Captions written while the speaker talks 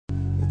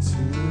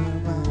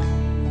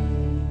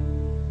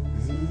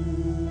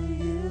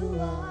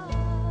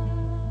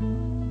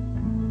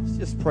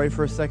just pray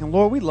for a second.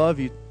 Lord, we love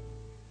you.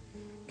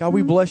 God,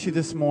 we bless you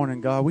this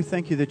morning, God. We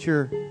thank you that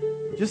you're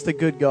just a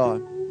good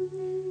God.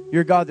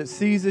 You're a God that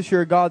sees us.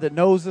 You're a God that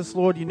knows us,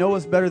 Lord. You know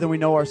us better than we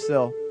know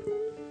ourselves.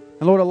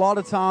 And Lord, a lot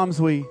of times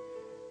we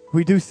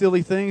do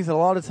silly things, and a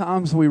lot of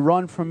times we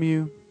run from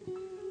you.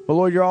 But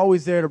Lord, you're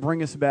always there to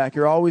bring us back.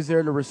 You're always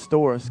there to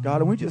restore us, God,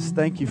 and we just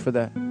thank you for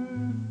that.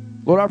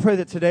 Lord, I pray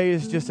that today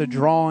is just a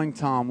drawing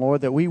time,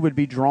 Lord, that we would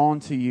be drawn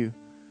to you.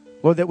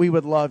 Lord, that we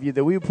would love you,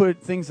 that we would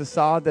put things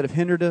aside that have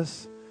hindered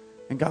us,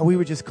 and God, we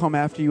would just come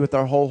after you with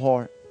our whole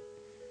heart.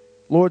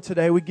 Lord,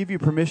 today we give you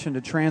permission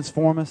to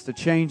transform us, to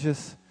change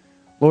us,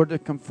 Lord, to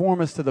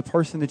conform us to the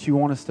person that you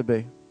want us to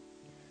be.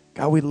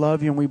 God, we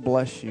love you and we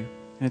bless you.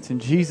 And it's in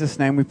Jesus'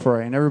 name we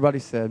pray. And everybody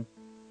said,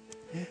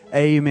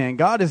 amen.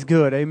 God is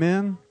good,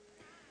 amen?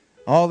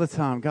 All the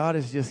time. God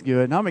is just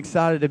good. And I'm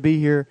excited to be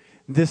here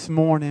this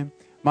morning.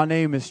 My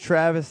name is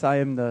Travis. I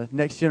am the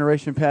next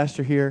generation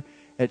pastor here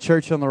at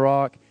Church on the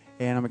Rock.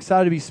 And I'm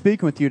excited to be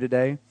speaking with you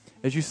today.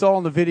 As you saw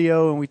in the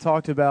video and we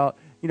talked about,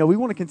 we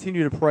want to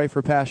continue to pray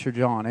for Pastor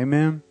John,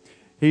 amen?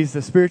 He's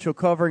the spiritual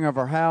covering of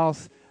our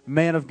house,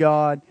 man of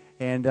God.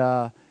 And,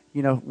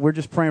 we're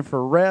just praying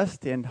for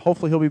rest, and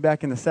hopefully he'll be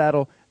back in the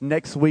saddle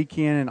next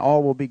weekend, and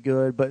all will be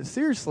good. But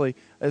seriously,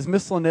 as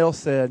Miss Linnell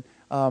said,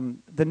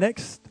 the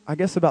next,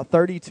 about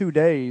 32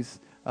 days,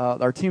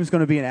 our team's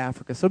going to be in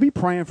Africa. So be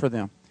praying for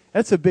them.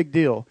 That's a big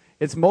deal.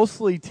 It's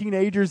mostly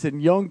teenagers and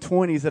young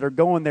 20s that are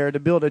going there to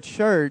build a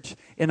church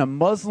in a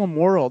Muslim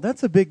world.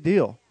 That's a big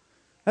deal.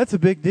 That's a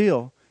big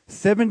deal.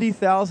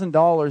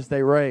 $70,000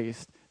 they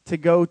raised to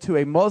go to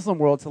a Muslim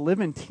world to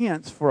live in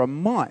tents for a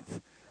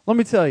month. Let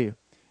me tell you,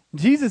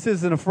 Jesus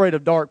isn't afraid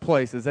of dark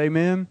places,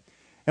 amen?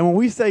 And when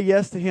we say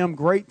yes to him,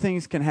 great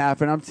things can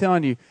happen. I'm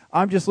telling you,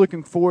 I'm just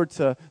looking forward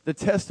to the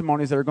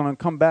testimonies that are going to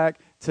come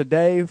back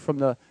today from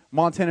the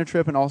Montana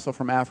trip and also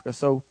from Africa.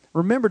 So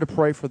remember to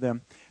pray for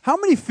them. How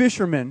many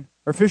fishermen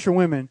or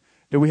fisherwomen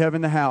do we have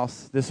in the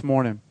house this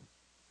morning?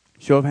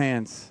 Show of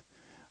hands.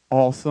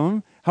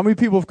 Awesome. How many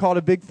people have caught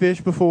a big fish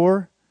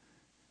before?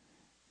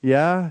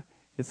 Yeah?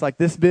 It's like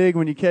this big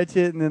when you catch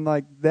it, and then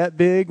like that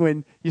big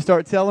when you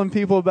start telling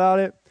people about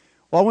it.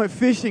 Well, I went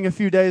fishing a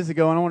few days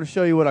ago, and I want to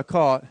show you what I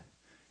caught.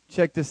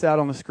 Check this out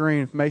on the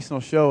screen if Mason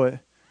will show it.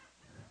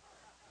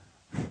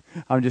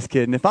 I'm just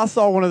kidding. If I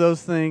saw one of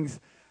those things,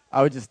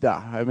 I would just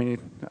die. I mean,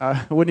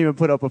 I wouldn't even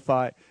put up a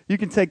fight. You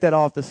can take that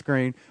off the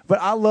screen.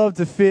 But I love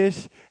to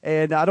fish,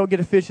 and I don't get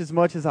to fish as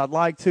much as I'd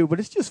like to, but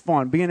it's just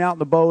fun being out in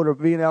the boat or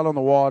being out on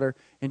the water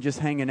and just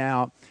hanging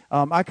out.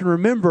 I can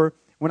remember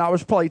when I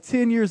was probably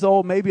 10 years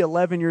old, maybe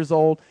 11 years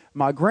old,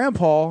 my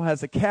grandpa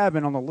has a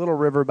cabin on the Little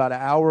River about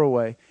an hour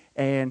away,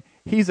 and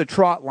he's a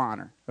trot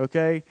liner,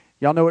 okay?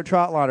 Y'all know what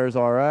trot liners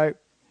are, right?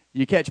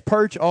 You catch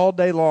perch all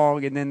day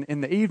long, and then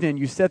in the evening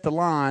you set the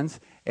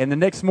lines, and the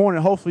next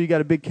morning hopefully you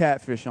got a big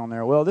catfish on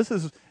there. Well, this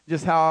is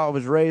just how I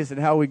was raised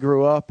and how we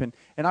grew up. And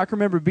I can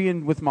remember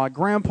being with my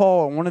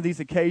grandpa on one of these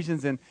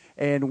occasions,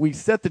 and we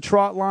set the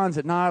trot lines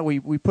at night.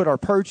 We put our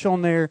perch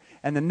on there,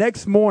 and the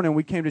next morning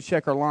we came to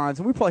check our lines,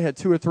 and we probably had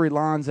 2 or 3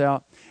 lines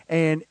out.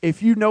 And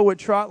if you know what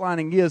trot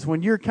lining is,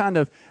 when you're kind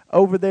of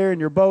over there in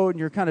your boat and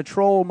you're kind of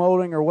troll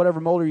molding or whatever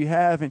molder you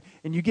have, and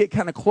you get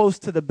kind of close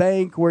to the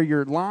bank where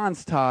your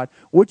line's tied,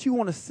 what you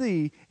want to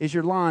see is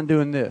your line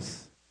doing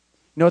this.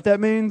 You know what that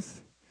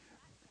means?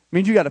 It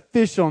means you got a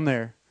fish on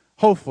there,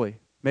 hopefully.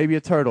 Maybe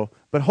a turtle,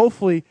 but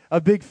hopefully a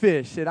big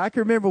fish. And I can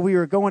remember we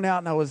were going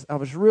out, and I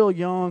was real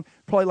young,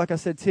 probably like I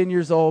said, 10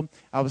 years old.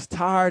 I was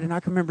tired, and I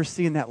can remember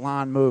seeing that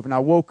line move, and I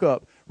woke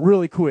up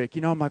really quick.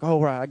 I'm like,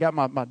 all right, I got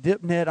my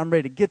dip net. I'm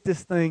ready to get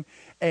this thing.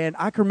 And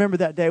I can remember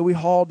that day we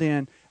hauled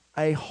in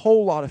a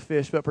whole lot of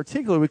fish, but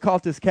particularly we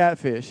caught this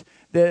catfish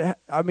that,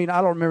 I don't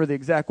remember the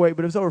exact weight,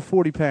 but it was over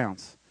 40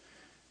 pounds,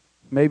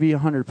 maybe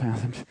 100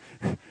 pounds.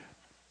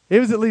 It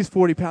was at least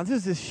 40 pounds. It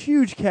was this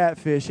huge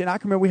catfish, and I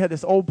can remember we had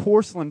this old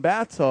porcelain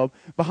bathtub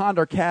behind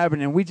our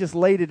cabin, and we just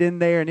laid it in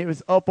there, and it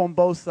was up on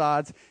both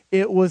sides.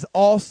 It was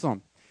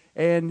awesome.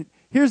 And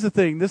here's the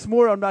thing. This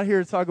morning I'm not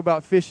here to talk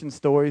about fishing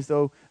stories,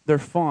 though they're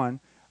fun.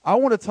 I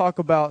want to talk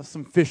about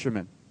some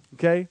fishermen,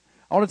 okay?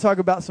 I want to talk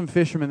about some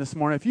fishermen this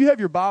morning. If you have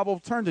your Bible,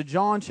 turn to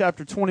John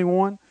chapter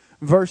 21,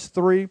 verse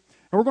 3.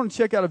 And we're going to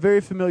check out a very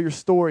familiar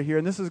story here,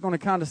 and this is going to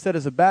kind of set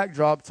as a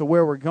backdrop to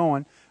where we're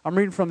going. I'm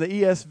reading from the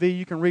ESV.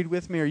 You can read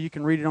with me, or you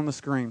can read it on the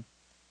screen.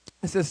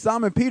 It says,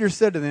 Simon Peter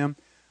said to them,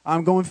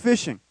 I'm going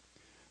fishing.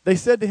 They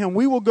said to him,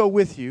 we will go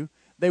with you.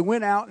 They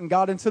went out and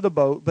got into the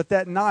boat, but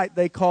that night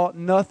they caught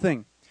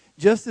nothing.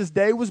 Just as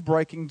day was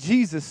breaking,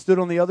 Jesus stood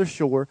on the other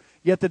shore,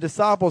 yet the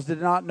disciples did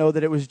not know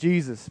that it was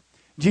Jesus.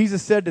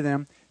 Jesus said to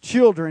them,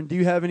 children, do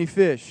you have any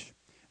fish?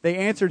 They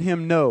answered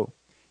him, no.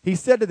 He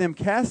said to them,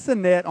 cast the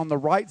net on the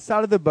right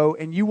side of the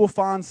boat, and you will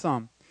find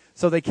some.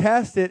 So they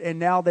cast it, and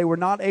now they were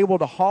not able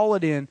to haul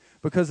it in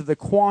because of the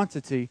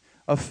quantity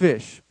of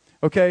fish.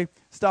 Okay,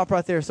 stop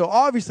right there. So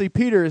obviously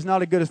Peter is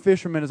not as good a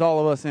fisherman as all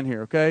of us in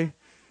here, okay?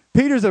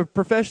 Peter's a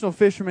professional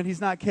fisherman. He's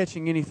not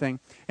catching anything.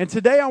 And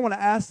today I want to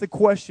ask the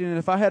question, and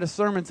if I had a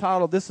sermon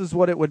title, this is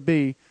what it would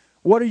be.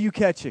 What are you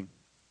catching?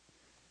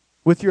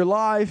 With your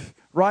life,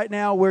 right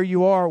now where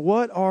you are,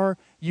 what are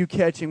you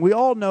catching? We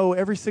all know,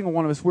 every single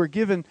one of us, we're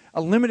given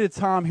a limited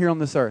time here on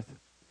this earth.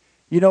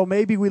 You know,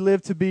 maybe we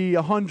live to be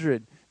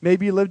 100.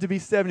 Maybe you live to be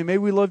 70. Maybe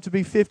we live to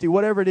be 50,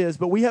 whatever it is.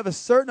 But we have a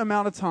certain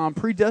amount of time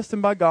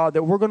predestined by God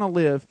that we're going to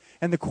live.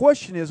 And the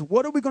question is,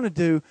 what are we going to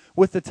do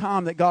with the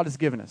time that God has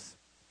given us?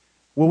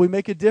 Will we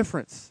make a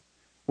difference?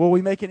 Will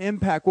we make an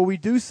impact? Will we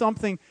do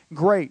something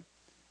great?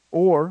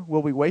 Or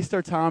will we waste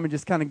our time and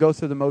just kind of go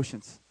through the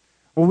motions?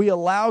 Will we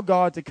allow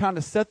God to kind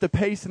of set the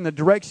pace and the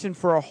direction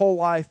for our whole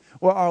life,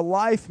 where our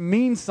life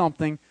means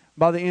something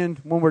by the end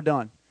when we're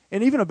done?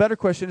 And even a better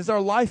question, is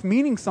our life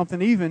meaning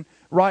something even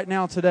right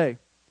now today?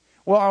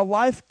 Will our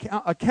life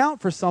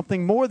account for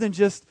something more than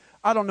just,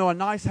 I don't know, a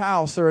nice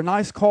house or a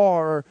nice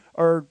car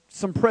or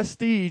some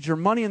prestige or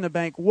money in the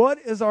bank? What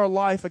is our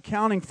life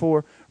accounting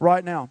for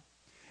right now?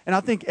 And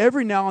I think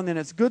every now and then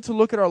it's good to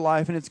look at our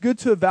life, and it's good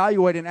to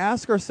evaluate and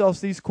ask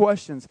ourselves these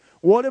questions.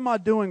 What am I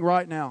doing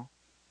right now?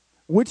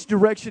 Which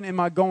direction am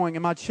I going?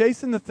 Am I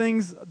chasing the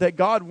things that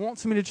God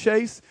wants me to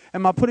chase?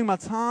 Am I putting my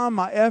time,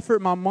 my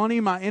effort, my money,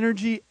 my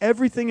energy,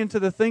 everything into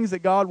the things that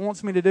God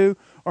wants me to do?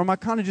 Or am I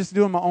kind of just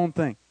doing my own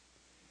thing?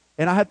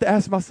 And I have to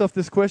ask myself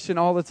this question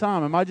all the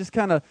time. Am I just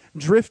kind of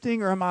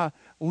drifting, or am I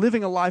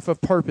living a life of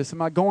purpose?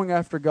 Am I going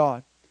after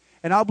God?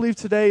 And I believe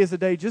today is a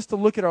day just to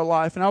look at our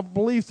life. And I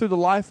believe through the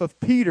life of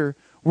Peter,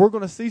 we're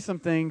going to see some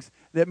things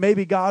that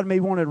maybe God may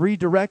want to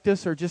redirect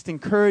us or just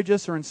encourage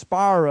us or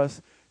inspire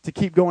us to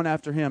keep going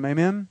after Him.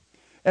 Amen?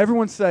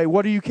 Everyone say,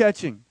 what are you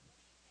catching?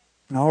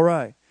 All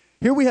right.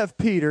 Here we have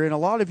Peter, and a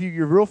lot of you,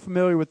 you're real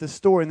familiar with this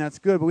story, and that's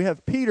good. But we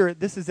have Peter,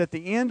 this is at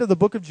the end of the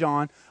book of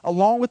John,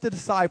 along with the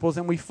disciples,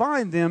 and we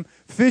find them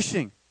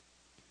fishing.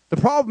 The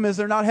problem is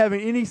they're not having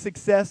any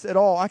success at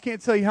all. I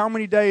can't tell you how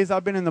many days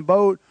I've been in the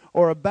boat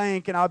or a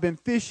bank, and I've been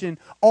fishing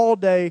all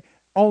day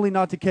only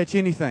not to catch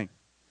anything.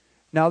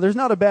 Now, there's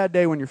not a bad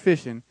day when you're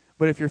fishing,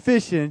 but if you're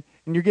fishing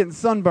and you're getting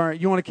sunburnt,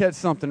 you want to catch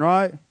something,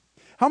 right?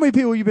 How many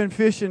people you've been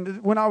fishing?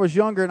 When I was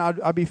younger, and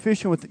I'd be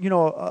fishing with,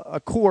 a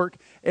cork,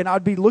 and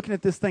I'd be looking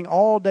at this thing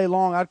all day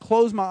long. I'd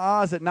close my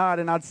eyes at night,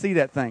 and I'd see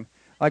that thing,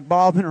 like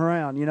bobbing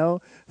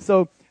around,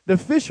 So the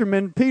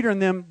fishermen, Peter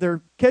and them,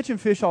 they're catching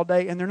fish all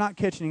day, and they're not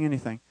catching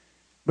anything.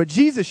 But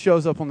Jesus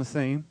shows up on the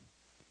scene,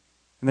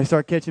 and they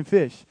start catching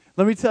fish.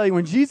 Let me tell you,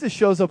 when Jesus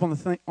shows up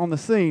on the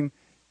scene,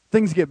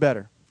 things get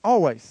better.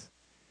 Always.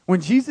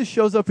 When Jesus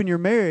shows up in your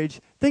marriage,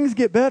 things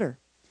get better.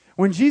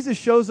 When Jesus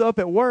shows up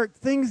at work,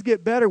 things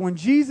get better. When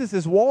Jesus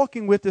is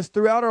walking with us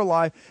throughout our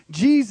life,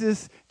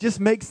 Jesus just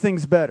makes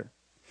things better.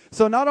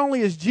 So not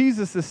only is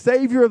Jesus the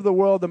Savior of the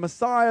world, the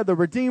Messiah, the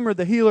Redeemer,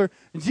 the Healer,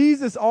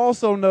 Jesus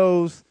also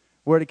knows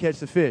where to catch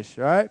the fish,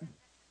 right?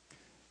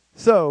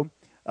 So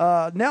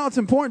now it's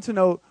important to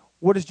note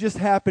what has just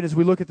happened as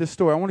we look at this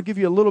story. I want to give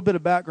you a little bit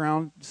of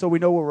background so we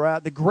know where we're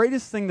at. The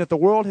greatest thing that the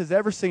world has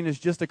ever seen has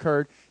just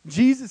occurred.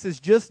 Jesus has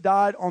just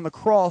died on the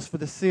cross for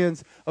the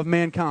sins of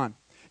mankind.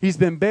 He's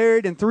been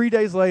buried, and 3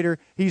 days later,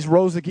 He's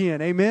rose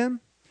again. Amen?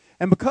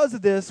 And because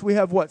of this, we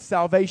have what?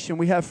 Salvation.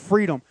 We have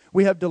freedom.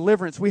 We have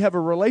deliverance. We have a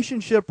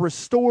relationship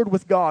restored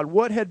with God.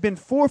 What had been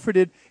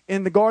forfeited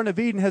in the Garden of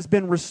Eden has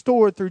been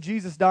restored through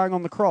Jesus dying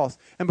on the cross.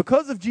 And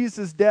because of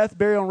Jesus' death,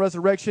 burial, and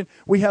resurrection,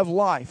 we have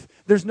life.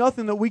 There's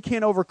nothing that we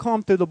can't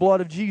overcome through the blood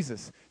of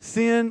Jesus.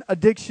 Sin,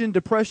 addiction,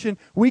 depression,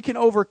 we can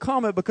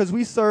overcome it because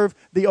we serve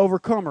the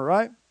overcomer,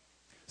 right?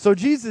 So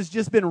Jesus has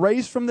just been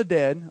raised from the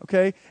dead,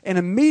 okay? And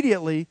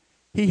immediately,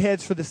 He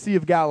heads for the Sea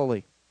of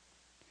Galilee.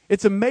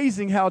 It's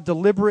amazing how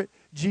deliberate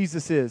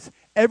Jesus is.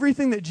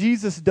 Everything that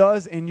Jesus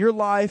does in your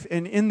life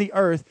and in the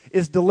earth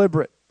is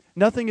deliberate.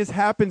 Nothing is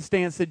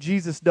happenstance that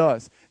Jesus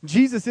does.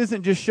 Jesus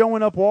isn't just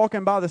showing up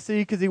walking by the sea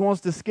because He wants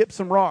to skip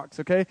some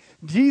rocks, okay?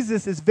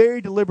 Jesus is very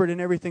deliberate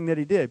in everything that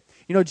He did.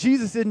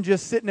 Jesus isn't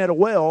just sitting at a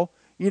well,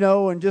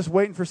 and just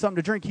waiting for something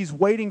to drink. He's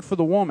waiting for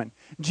the woman.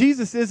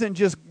 Jesus isn't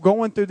just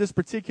going through this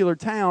particular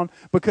town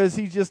because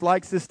He just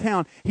likes this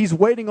town. He's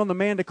waiting on the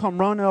man to come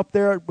running up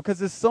there because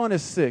his son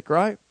is sick,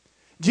 right?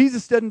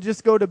 Jesus doesn't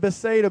just go to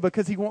Bethsaida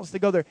because He wants to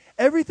go there.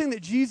 Everything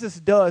that Jesus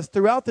does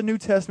throughout the New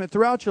Testament,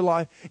 throughout your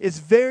life, is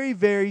very,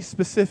 very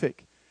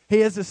specific.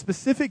 He has a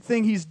specific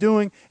thing He's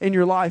doing in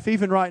your life,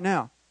 even right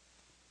now.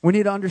 We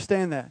need to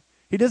understand that.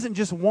 He doesn't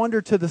just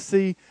wander to the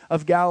Sea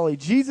of Galilee.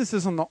 Jesus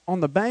is on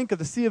the bank of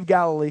the Sea of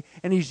Galilee,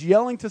 and He's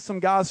yelling to some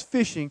guys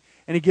fishing,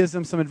 and He gives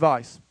them some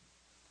advice.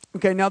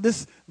 Okay, now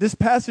this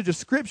passage of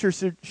Scripture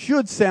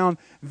should sound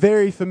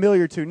very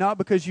familiar to you, not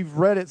because you've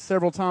read it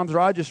several times or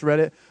I just read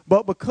it,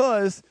 but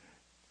because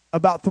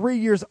about 3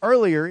 years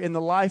earlier in the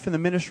life and the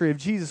ministry of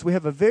Jesus, we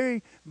have a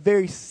very,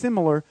 very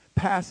similar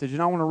passage,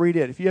 and I want to read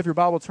it. If you have your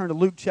Bible, turn to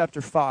Luke chapter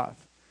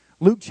 5.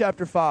 Luke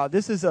chapter 5.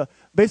 This is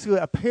basically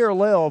a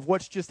parallel of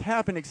what's just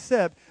happened,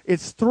 except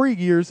it's 3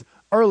 years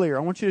earlier. I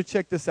want you to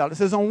check this out. It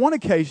says, on one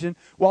occasion,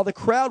 while the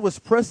crowd was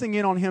pressing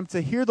in on Him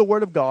to hear the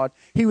word of God,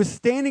 He was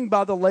standing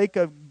by the lake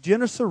of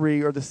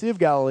Gennesaret, or the Sea of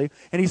Galilee,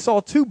 and He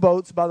saw 2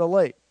 boats by the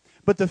lake.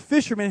 But the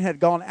fishermen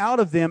had gone out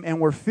of them and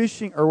were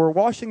fishing, or were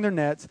washing their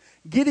nets.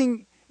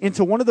 Getting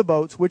into one of the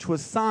boats, which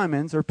was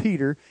Simon's or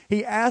Peter.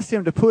 He asked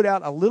him to put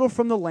out a little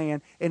from the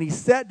land, and he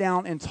sat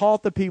down and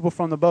taught the people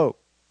from the boat.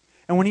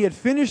 And when he had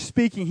finished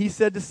speaking, he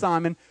said to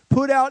Simon,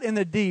 "Put out in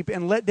the deep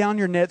and let down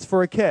your nets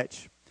for a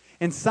catch."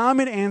 And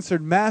Simon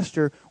answered,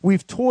 "Master,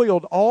 we've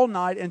toiled all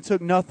night and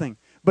took nothing,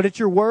 but at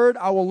your word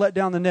I will let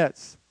down the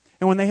nets."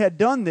 And when they had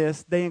done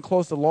this, they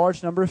enclosed a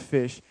large number of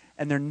fish,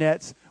 and their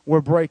nets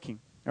were breaking.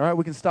 All right,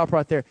 we can stop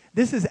right there.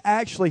 This is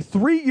actually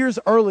 3 years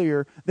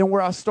earlier than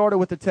where I started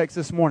with the text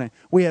this morning.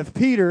 We have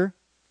Peter,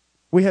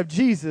 we have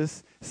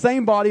Jesus,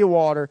 same body of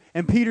water,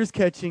 and Peter's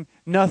catching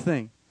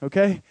nothing.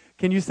 Okay?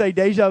 Can you say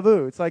deja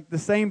vu? It's like the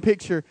same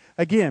picture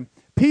again.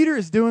 Peter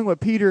is doing what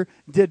Peter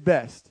did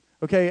best.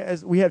 Okay,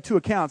 as we have two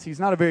accounts, he's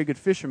not a very good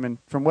fisherman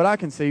from what I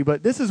can see,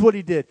 but this is what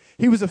he did.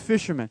 He was a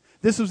fisherman.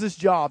 This was his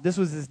job. This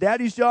was his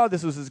daddy's job.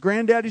 This was his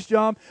granddaddy's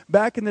job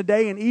back in the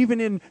day, and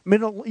even in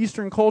Middle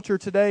Eastern culture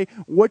today,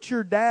 what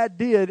your dad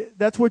did,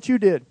 that's what you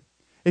did.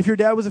 If your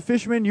dad was a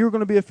fisherman, you were going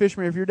to be a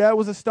fisherman. If your dad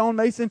was a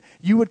stonemason,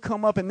 you would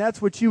come up, and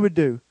that's what you would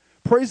do.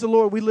 Praise the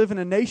Lord, we live in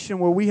a nation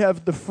where we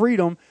have the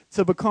freedom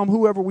to become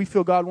whoever we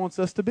feel God wants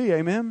us to be.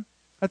 Amen?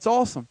 That's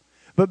awesome.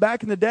 But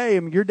back in the day,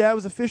 your dad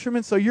was a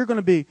fisherman, so you're going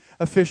to be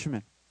a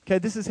fisherman. Okay,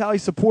 this is how he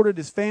supported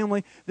his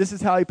family. This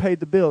is how he paid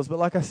the bills. But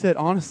like I said,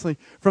 honestly,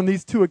 from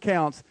these two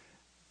accounts,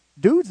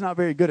 dude's not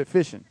very good at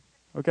fishing.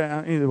 Okay,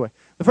 either way.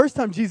 The first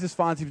time Jesus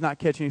finds he's not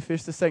catching any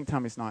fish, the second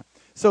time he's not.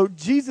 So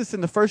Jesus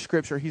in the first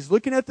scripture, he's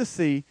looking at the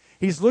sea.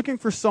 He's looking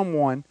for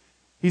someone.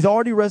 He's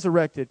already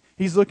resurrected.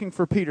 He's looking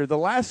for Peter. The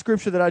last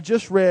scripture that I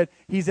just read,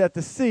 he's at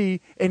the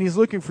sea, and he's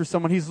looking for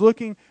someone. He's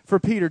looking for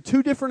Peter.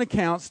 Two different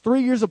accounts,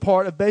 3 years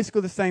apart, of basically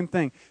the same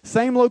thing.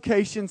 Same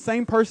location,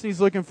 same person he's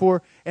looking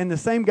for, and the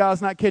same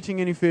guy's not catching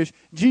any fish.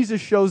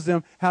 Jesus shows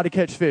them how to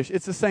catch fish.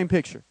 It's the same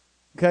picture,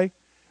 okay?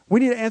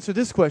 We need to answer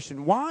this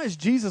question. Why is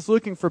Jesus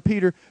looking for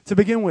Peter to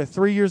begin with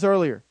 3 years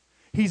earlier?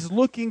 He's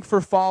looking for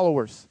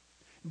followers.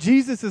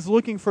 Jesus is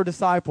looking for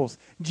disciples.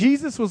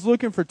 Jesus was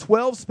looking for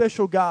 12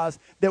 special guys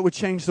that would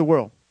change the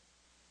world.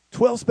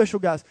 12 special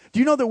guys. Do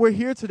you know that we're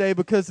here today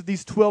because of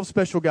these 12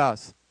 special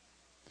guys?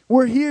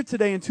 We're here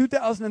today in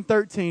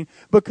 2013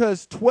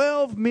 because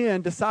 12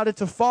 men decided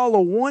to follow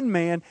one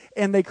man,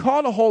 and they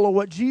caught a hold of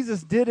what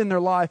Jesus did in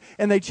their life,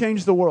 and they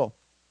changed the world.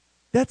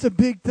 That's a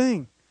big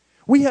thing.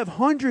 We have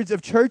hundreds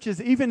of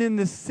churches even in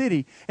this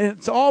city, and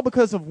it's all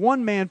because of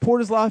one man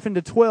poured his life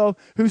into 12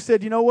 who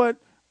said, you know what?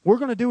 We're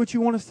going to do what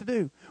you want us to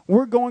do.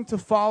 We're going to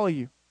follow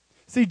you.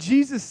 See,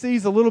 Jesus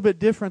sees a little bit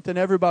different than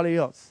everybody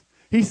else.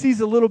 He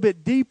sees a little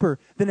bit deeper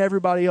than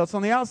everybody else.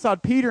 On the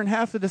outside, Peter and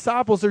half the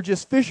disciples are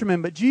just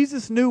fishermen, but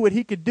Jesus knew what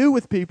he could do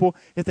with people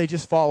if they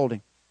just followed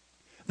him.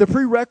 The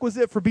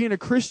prerequisite for being a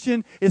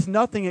Christian is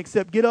nothing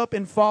except get up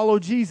and follow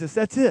Jesus.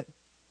 That's it.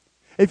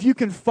 If you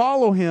can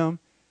follow him,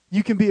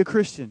 you can be a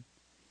Christian.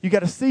 You got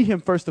to see him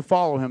first to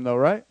follow him, though,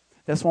 right?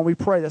 That's why we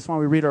pray. That's why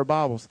we read our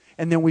Bibles.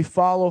 And then we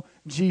follow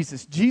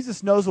Jesus.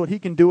 Jesus knows what he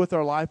can do with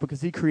our life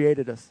because he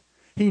created us.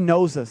 He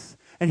knows us.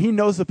 And he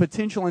knows the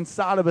potential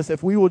inside of us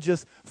if we will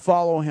just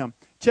follow him.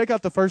 Check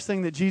out the first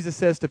thing that Jesus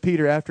says to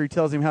Peter after he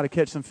tells him how to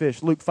catch some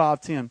fish. Luke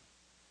 5:10.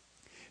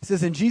 It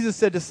says, "And Jesus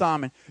said to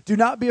Simon, 'Do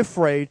not be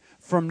afraid.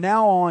 From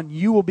now on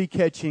you will be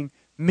catching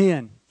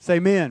men.'" Say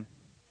men.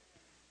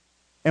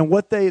 And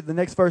the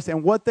next verse,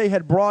 "And what they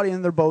had brought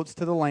in their boats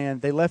to the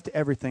land, they left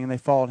everything and they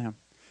followed him."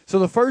 So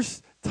the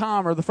first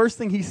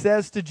thing he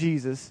says to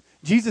Jesus,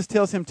 Jesus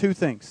tells him two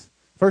things.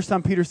 First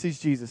time Peter sees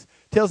Jesus,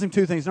 tells him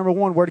two things. Number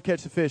one, where to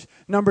catch the fish.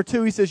 Number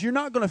two, he says, you're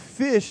not going to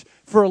fish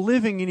for a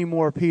living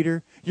anymore,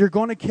 Peter. You're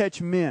going to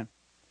catch men.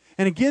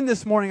 And again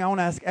this morning, I want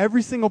to ask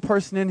every single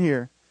person in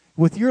here,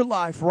 with your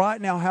life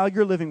right now, how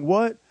you're living,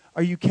 what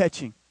are you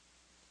catching?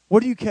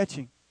 What are you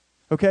catching?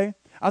 Okay?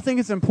 I think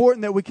it's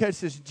important that we catch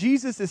this.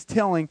 Jesus is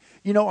telling,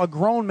 a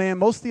grown man,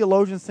 most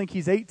theologians think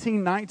he's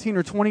 18, 19,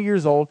 or 20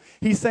 years old.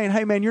 He's saying,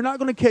 hey man, you're not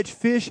going to catch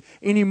fish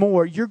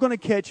anymore. You're going to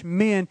catch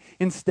men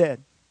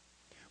instead.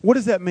 What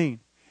does that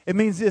mean? It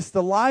means this: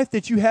 the life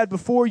that you had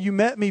before you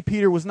met me,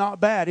 Peter, was not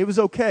bad. It was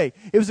okay.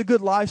 It was a good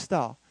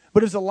lifestyle.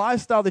 But it was a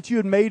lifestyle that you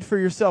had made for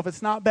yourself.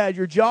 It's not bad.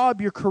 Your job,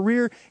 your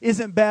career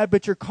isn't bad,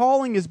 but your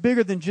calling is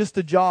bigger than just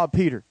a job,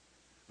 Peter.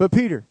 But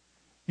Peter,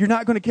 you're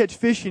not going to catch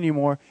fish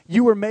anymore.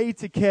 You were made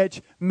to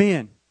catch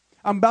men.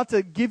 I'm about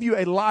to give you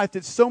a life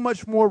that's so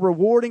much more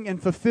rewarding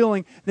and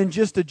fulfilling than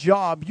just a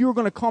job. You're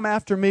going to come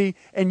after me,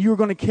 and you're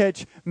going to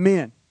catch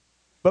men.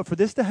 But for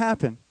this to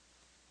happen,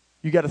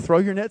 you got to throw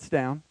your nets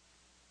down.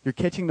 You're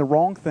catching the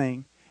wrong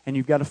thing, and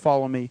you've got to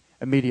follow me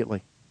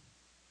immediately.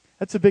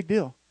 That's a big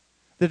deal.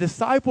 The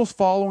disciples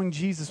following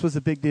Jesus was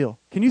a big deal.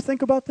 Can you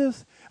think about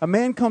this? A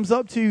man comes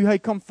up to you, hey,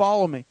 come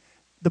follow me.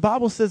 The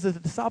Bible says that the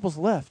disciples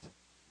left,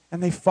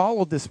 and they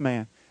followed this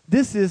man.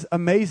 This is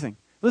amazing.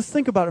 Let's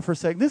think about it for a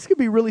second. This could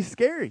be really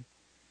scary.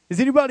 Has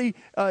anybody,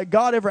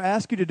 God ever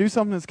asked you to do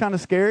something that's kind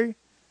of scary?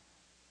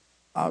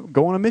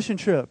 Go on a mission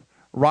trip.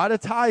 Write a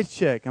tithe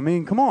check. I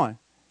mean, come on.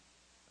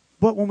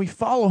 But when we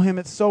follow him,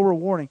 it's so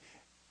rewarding.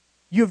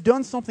 You have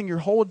done something your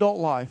whole adult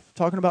life,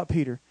 talking about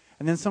Peter,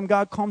 and then some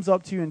guy comes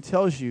up to you and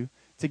tells you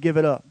to give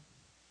it up.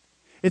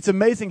 It's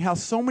amazing how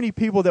so many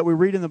people that we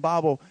read in the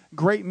Bible,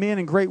 great men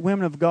and great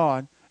women of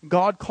God,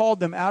 God called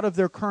them out of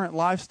their current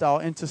lifestyle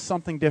into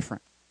something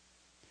different.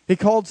 He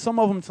called some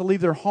of them to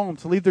leave their home,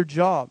 to leave their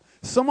job.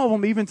 Some of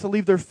them even to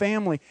leave their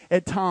family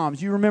at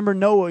times. You remember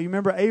Noah, you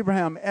remember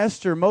Abraham,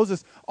 Esther,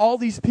 Moses, all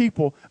these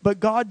people. But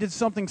God did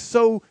something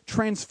so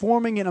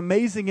transforming and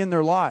amazing in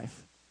their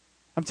life.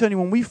 I'm telling you,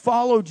 when we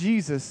follow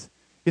Jesus,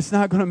 it's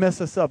not going to mess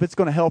us up. It's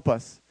going to help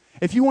us.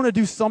 If you want to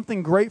do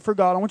something great for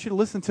God, I want you to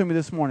listen to me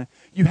this morning.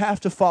 You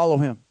have to follow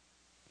Him.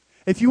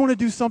 If you want to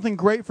do something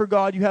great for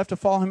God, you have to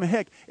follow Him.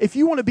 Heck, if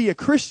you want to be a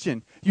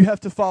Christian, you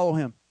have to follow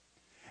Him.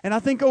 And I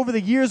think over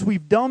the years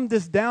we've dumbed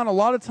this down. A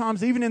lot of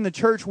times, even in the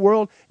church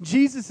world,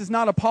 Jesus is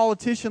not a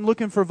politician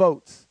looking for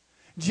votes.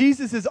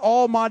 Jesus is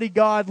Almighty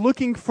God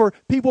looking for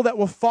people that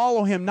will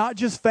follow Him, not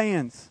just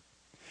fans.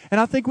 And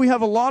I think we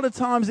have a lot of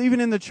times, even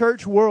in the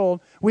church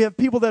world, we have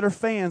people that are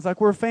fans. Like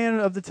we're a fan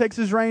of the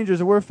Texas Rangers,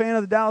 or we're a fan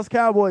of the Dallas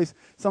Cowboys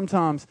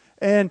sometimes.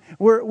 And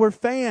we're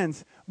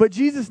fans. But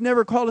Jesus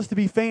never called us to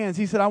be fans.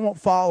 He said, I want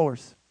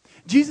followers.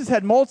 Jesus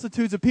had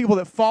multitudes of people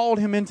that followed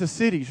Him into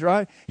cities,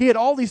 right? He had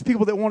all these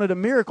people that wanted a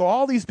miracle,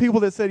 all these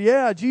people that said,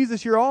 yeah,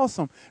 Jesus, you're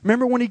awesome.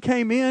 Remember when He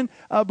came in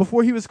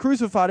before He was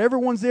crucified?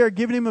 Everyone's there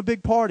giving Him a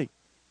big party.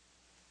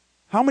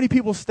 How many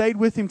people stayed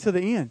with Him to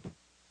the end?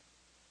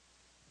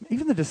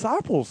 Even the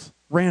disciples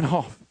ran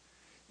off.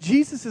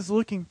 Jesus is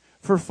looking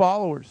for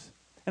followers.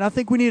 And I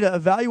think we need to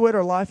evaluate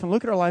our life and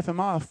look at our life. Am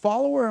I a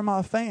follower or am I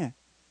a fan?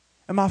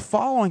 Am I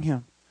following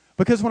Him?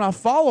 Because when I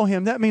follow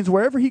Him, that means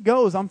wherever He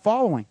goes, I'm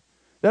following.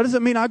 That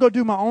doesn't mean I go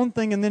do my own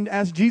thing and then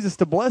ask Jesus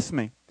to bless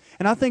me.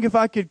 And I think if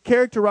I could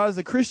characterize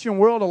the Christian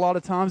world a lot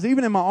of times,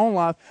 even in my own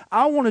life,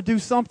 I want to do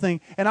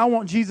something and I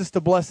want Jesus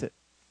to bless it.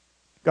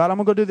 God, I'm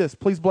going to go do this.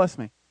 Please bless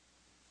me.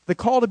 The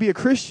call to be a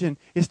Christian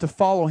is to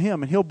follow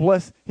Him, and He'll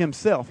bless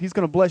Himself. He's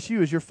going to bless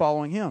you as you're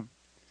following Him.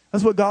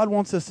 That's what God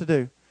wants us to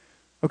do.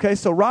 Okay,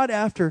 so right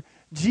after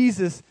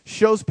Jesus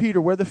shows Peter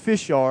where the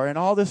fish are and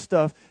all this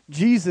stuff,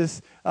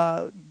 Jesus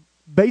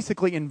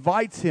basically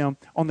invites him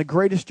on the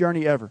greatest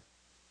journey ever.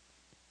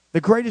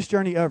 The greatest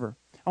journey ever.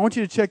 I want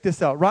you to check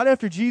this out. Right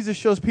after Jesus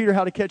shows Peter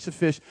how to catch the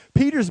fish,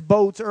 Peter's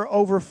boats are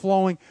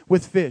overflowing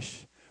with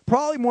fish.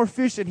 Probably more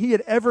fish than he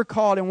had ever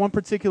caught in one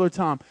particular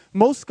time.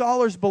 Most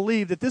scholars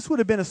believe that this would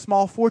have been a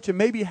small fortune.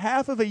 Maybe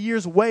half of a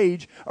year's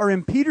wage are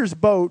in Peter's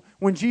boat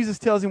when Jesus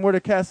tells him where to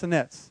cast the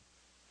nets.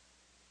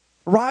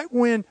 Right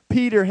when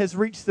Peter has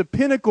reached the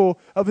pinnacle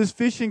of his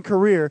fishing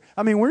career.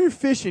 I mean, when you're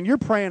fishing, you're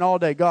praying all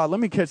day, God, let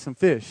me catch some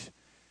fish.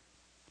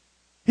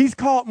 He's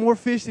caught more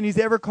fish than he's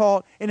ever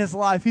caught in his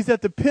life. He's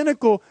at the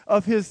pinnacle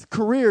of his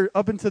career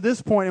up until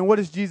this point. And what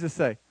does Jesus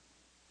say?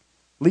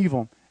 Leave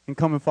them and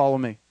come and follow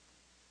me.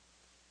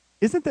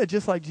 Isn't that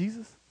just like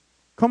Jesus?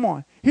 Come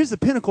on. Here's the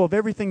pinnacle of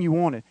everything you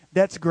wanted.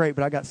 That's great,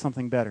 but I got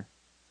something better.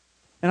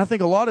 And I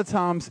think a lot of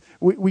times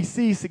we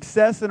see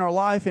success in our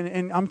life,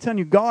 and I'm telling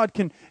you,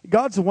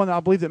 God's the one that I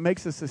believe that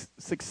makes us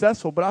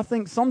successful. But I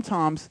think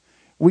sometimes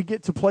we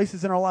get to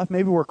places in our life,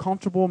 maybe we're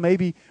comfortable,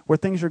 maybe where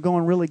things are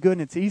going really good,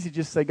 and it's easy to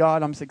just say,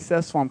 God, I'm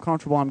successful, I'm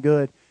comfortable, I'm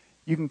good.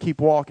 You can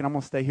keep walking. I'm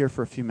going to stay here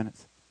for a few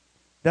minutes.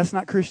 That's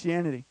not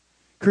Christianity.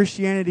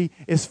 Christianity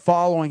is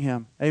following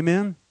Him.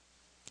 Amen?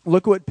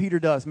 Look what Peter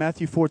does.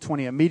 Matthew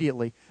 4:20.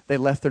 Immediately, they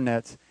left their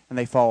nets and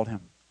they followed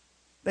Him.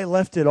 They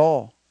left it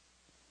all.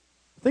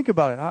 Think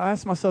about it. I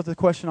ask myself this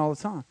question all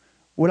the time.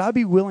 Would I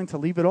be willing to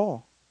leave it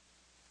all?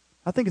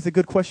 I think it's a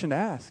good question to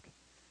ask.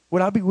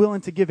 Would I be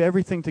willing to give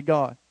everything to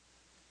God?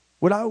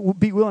 Would I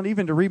be willing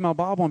even to read my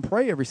Bible and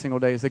pray every single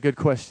day is a good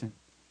question.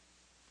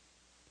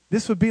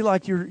 This would be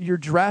like you're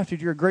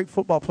drafted. You're a great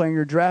football player. And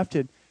you're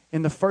drafted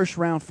in the first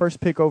round, first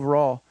pick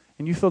overall.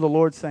 And you feel the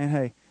Lord saying,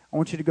 hey, I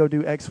want you to go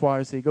do X, Y,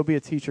 or Z. Go be a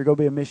teacher. Go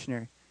be a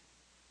missionary.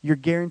 You're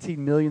guaranteed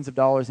millions of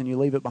dollars and you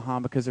leave it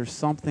behind because there's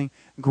something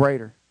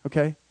greater.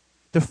 Okay?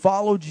 To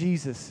follow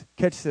Jesus,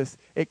 catch this,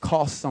 it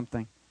costs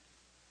something.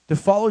 To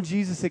follow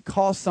Jesus, it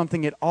costs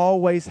something. It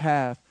always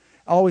has.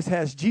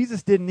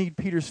 Jesus didn't need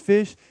Peter's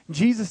fish.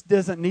 Jesus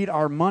doesn't need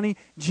our money.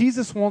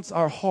 Jesus wants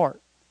our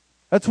heart.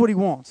 That's what He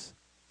wants.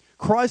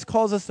 Christ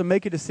calls us to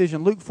make a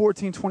decision. Luke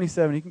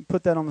 14:27. You can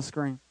put that on the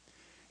screen.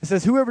 It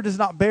says, whoever does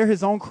not bear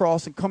his own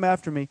cross and come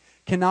after me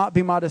cannot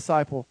be my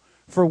disciple.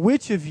 For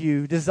which of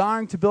you,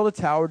 desiring to build a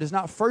tower, does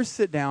not first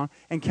sit down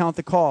and count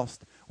the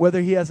cost,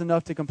 whether he has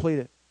enough to complete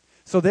it?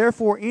 So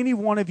therefore, any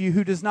one of you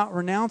who does not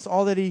renounce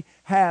all that he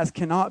has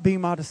cannot be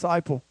my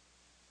disciple.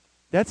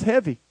 That's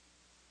heavy.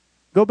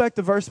 Go back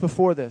to verse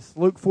before this,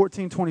 Luke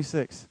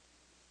 14:26.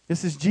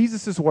 This is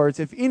Jesus' words.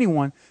 If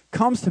anyone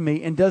comes to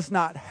me and does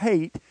not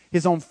hate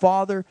his own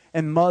father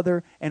and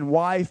mother and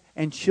wife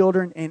and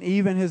children and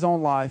even his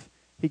own life,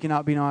 he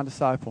cannot be my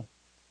disciple.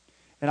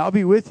 And I'll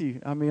be with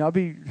you. I'll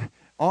be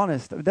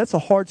honest. That's a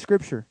hard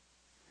scripture.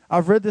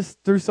 I've read this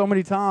through so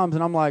many times,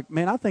 and I'm like,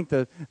 man, I think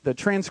the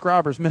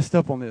transcribers messed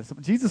up on this.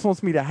 Jesus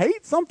wants me to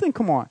hate something?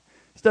 Come on.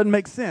 This doesn't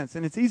make sense,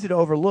 and it's easy to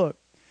overlook.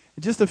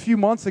 Just a few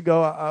months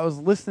ago, I was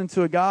listening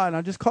to a guy, and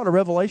I just caught a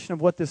revelation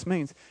of what this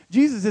means.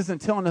 Jesus isn't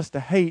telling us to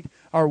hate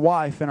our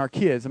wife and our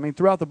kids.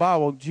 Throughout the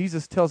Bible,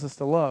 Jesus tells us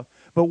to love.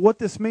 But what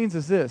this means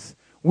is this.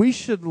 We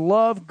should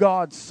love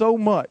God so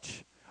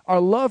much. Our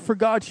love for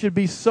God should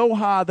be so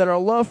high that our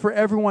love for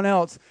everyone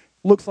else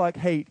looks like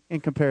hate in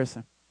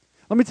comparison.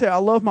 Let me tell you, I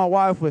love my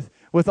wife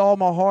with all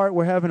my heart.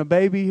 We're having a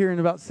baby here in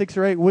about 6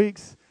 or 8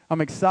 weeks. I'm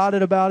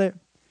excited about it.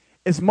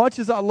 As much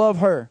as I love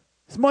her,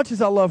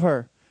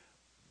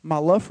 my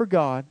love for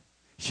God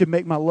should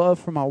make my love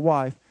for my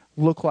wife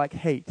look like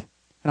hate.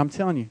 And I'm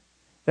telling you,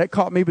 that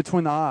caught me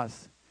between the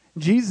eyes.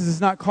 Jesus is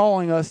not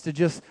calling us to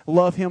just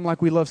love Him like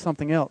we love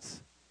something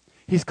else.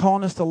 He's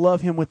calling us to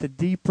love Him with a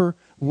deeper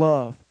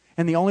love.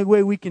 And the only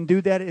way we can do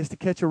that is to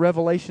catch a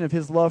revelation of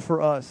His love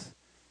for us.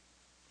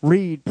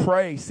 Read,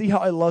 pray, see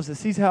how He loves us.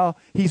 See how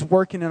He's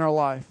working in our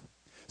life.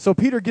 So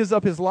Peter gives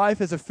up his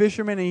life as a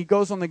fisherman and he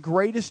goes on the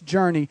greatest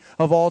journey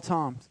of all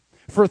times.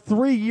 For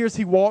 3 years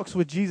he walks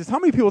with Jesus. How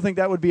many people think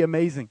that would be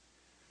amazing?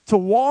 To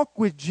walk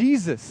with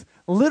Jesus,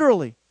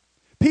 literally.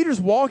 Peter's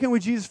walking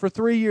with Jesus for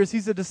 3 years.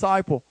 He's a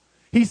disciple.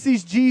 He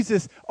sees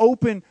Jesus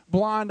open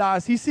blind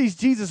eyes. He sees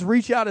Jesus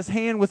reach out his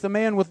hand with a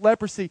man with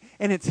leprosy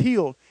and it's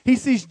healed. He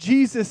sees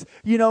Jesus,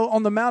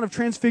 on the Mount of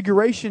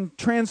Transfiguration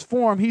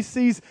transform. He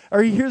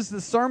hears the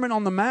Sermon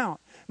on the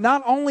Mount.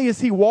 Not only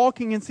is he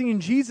walking and seeing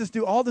Jesus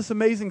do all this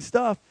amazing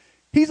stuff,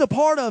 he's a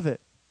part of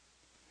it.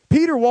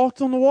 Peter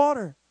walked on the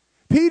water.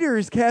 Peter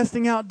is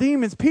casting out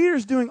demons.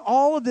 Peter's doing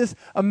all of this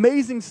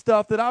amazing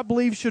stuff that I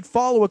believe should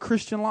follow a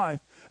Christian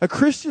life. A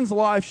Christian's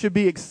life should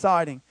be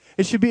exciting.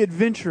 It should be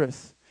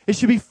adventurous. It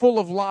should be full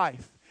of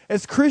life.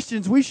 As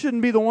Christians, we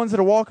shouldn't be the ones that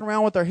are walking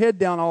around with our head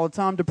down all the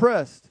time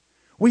depressed.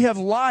 We have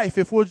life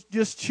if we'll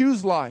just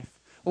choose life.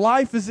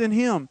 Life is in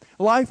Him.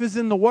 Life is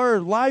in the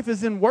Word. Life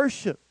is in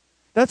worship.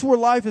 That's where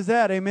life is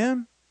at,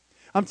 amen?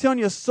 I'm telling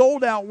you,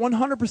 sold out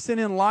 100%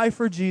 in life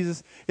for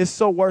Jesus is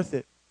so worth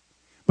it.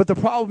 But the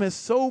problem is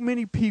so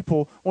many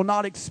people will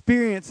not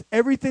experience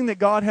everything that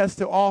God has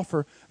to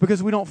offer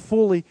because we don't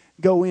fully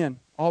go in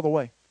all the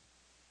way.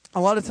 A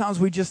lot of times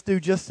we just do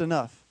just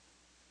enough.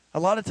 A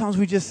lot of times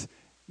we just,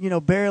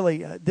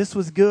 barely, this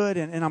was good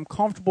and I'm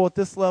comfortable at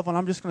this level and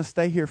I'm just going to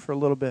stay here for a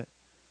little bit.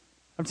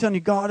 I'm telling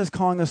you, God is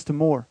calling us to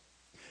more.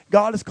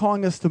 God is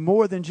calling us to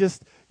more than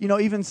just,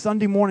 even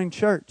Sunday morning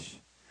church.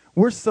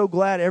 We're so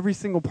glad every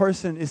single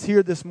person is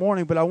here this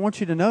morning, but I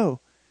want you to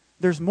know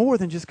there's more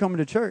than just coming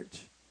to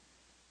church.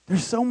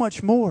 There's so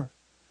much more.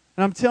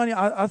 And I'm telling you,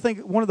 I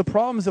think one of the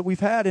problems that we've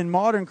had in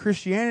modern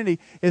Christianity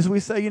is we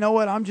say, you know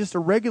what, I'm just a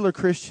regular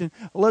Christian.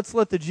 Let's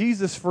let the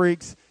Jesus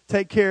freaks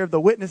take care of the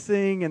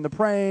witnessing and the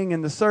praying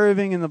and the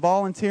serving and the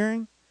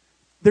volunteering.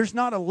 There's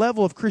not a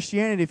level of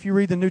Christianity if you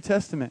read the New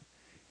Testament.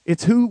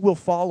 It's who will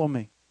follow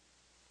me.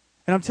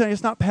 And I'm telling you,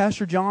 it's not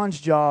Pastor John's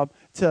job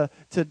to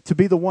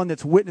be the one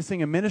that's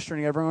witnessing and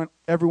ministering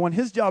everyone.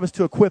 His job is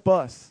to equip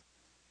us.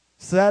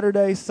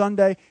 Saturday,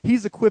 Sunday,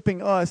 He's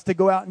equipping us to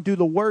go out and do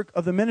the work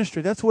of the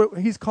ministry. That's what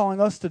He's calling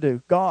us to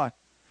do, God.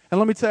 And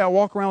let me tell you, I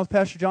walk around with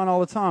Pastor John all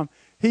the time.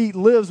 He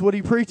lives what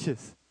he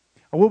preaches.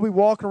 We'll be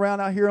walking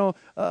around out here on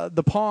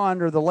the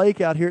pond or the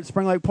lake out here at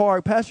Spring Lake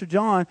Park. Pastor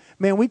John,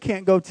 man, we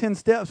can't go 10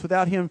 steps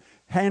without him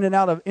handing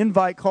out an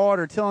invite card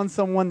or telling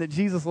someone that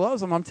Jesus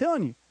loves them. I'm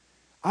telling you.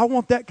 I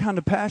want that kind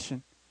of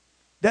passion.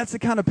 That's the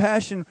kind of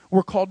passion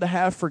we're called to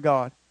have for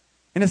God.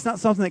 And it's not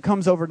something that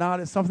comes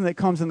overnight. It's something that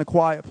comes in the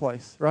quiet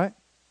place, right?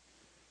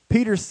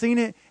 Peter's seen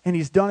it, and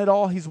he's done it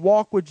all. He's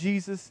walked with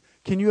Jesus.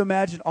 Can you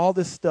imagine all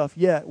this stuff?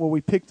 Yet, what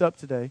we picked up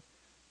today,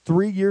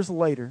 3 years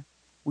later,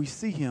 we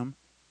see him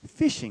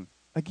fishing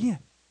again.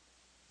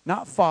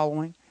 Not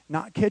following,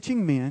 not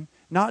catching men,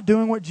 not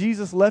doing what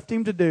Jesus left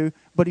him to do,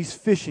 but he's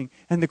fishing.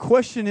 And the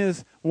question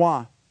is,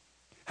 why?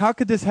 How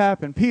could this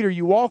happen? Peter,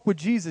 you walk with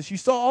Jesus. You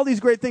saw all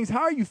these great things.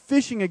 How are you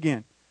fishing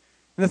again?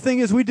 And the thing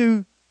is, we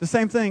do the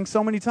same thing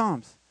so many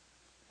times.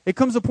 It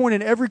comes a point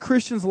in every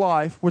Christian's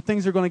life where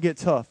things are going to get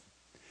tough.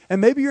 And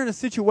maybe you're in a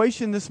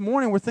situation this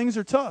morning where things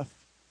are tough.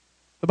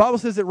 The Bible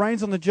says it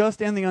rains on the just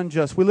and the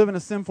unjust. We live in a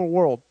sinful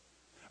world.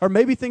 Or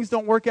maybe things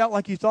don't work out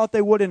like you thought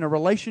they would in a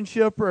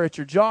relationship or at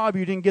your job.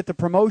 You didn't get the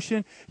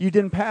promotion. You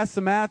didn't pass the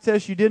math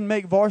test. You didn't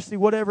make varsity,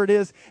 whatever it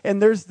is. And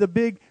there's the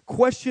big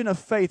question of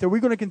faith. Are we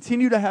going to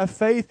continue to have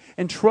faith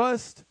and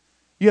trust?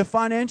 You have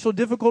financial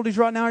difficulties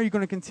right now. Are you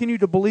going to continue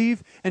to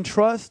believe and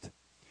trust?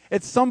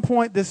 At some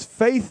point, this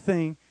faith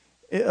thing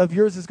of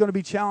yours is going to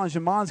be challenged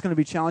and mine's going to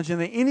be challenged. And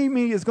the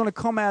enemy is going to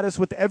come at us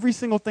with every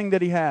single thing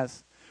that he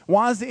has.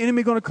 Why is the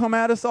enemy going to come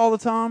at us all the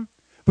time?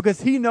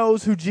 Because he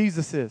knows who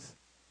Jesus is.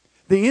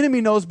 The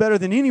enemy knows better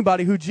than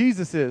anybody who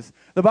Jesus is.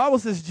 The Bible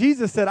says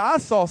Jesus said, I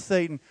saw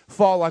Satan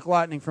fall like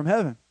lightning from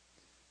heaven.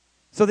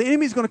 So the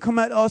enemy's going to come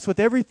at us with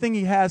everything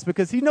he has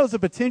because he knows the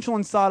potential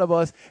inside of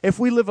us if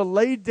we live a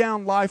laid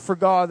down life for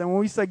God. And when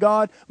we say,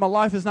 God, my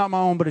life is not my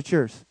own, but it's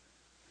yours.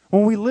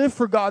 When we live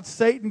for God,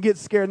 Satan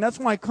gets scared. And that's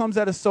why he comes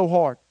at us so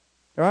hard.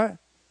 All right?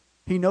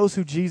 He knows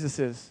who Jesus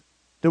is.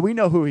 Do we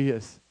know who he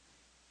is?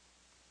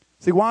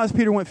 See, why is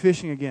Peter went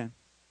fishing again?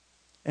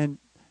 And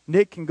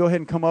Nick can go ahead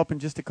and come up in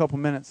just a couple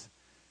minutes.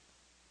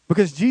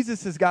 Because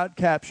Jesus has got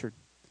captured.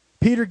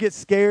 Peter gets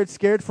scared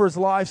for his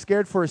life,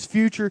 scared for his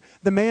future.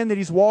 The man that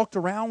he's walked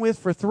around with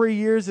for 3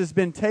 years has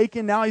been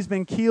taken. Now he's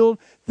been killed.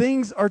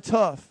 Things are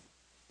tough.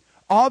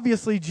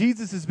 Obviously,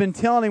 Jesus has been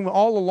telling him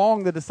all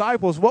along, the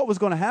disciples, what was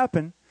going to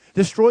happen.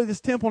 Destroy this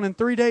temple, and in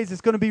 3 days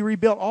it's going to be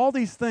rebuilt. All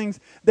these things,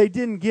 they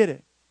didn't get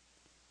it.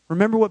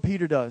 Remember what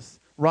Peter does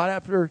right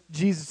after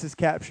Jesus is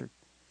captured.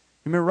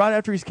 Remember, right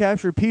after he's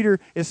captured, Peter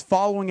is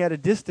following at a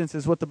distance,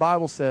 is what the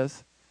Bible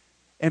says.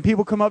 And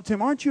people come up to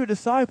him, aren't you a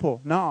disciple?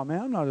 No,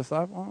 man, I'm not a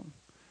disciple.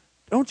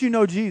 Don't you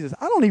know Jesus?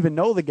 I don't even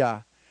know the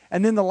guy.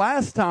 And then the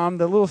last time,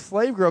 the little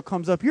slave girl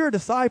comes up, you're a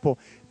disciple.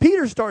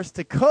 Peter starts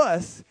to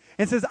cuss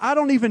and says, I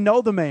don't even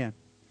know the man.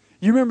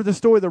 You remember the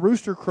story of the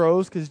rooster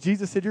crows, because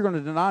Jesus said, you're going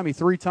to deny me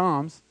 3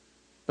 times.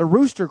 The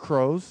rooster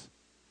crows.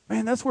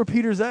 Man, that's where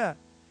Peter's at.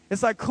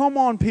 It's like, come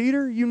on,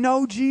 Peter, you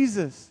know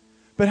Jesus.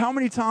 But how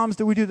many times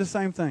do we do the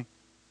same thing?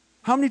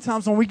 How many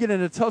times when we get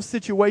in a tough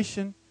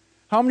situation,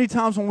 how many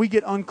times when we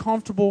get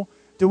uncomfortable,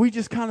 do we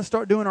just kind of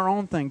start doing our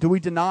own thing? Do we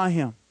deny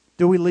him?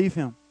 Do we leave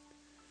him?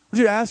 I want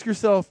you to ask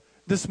yourself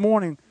this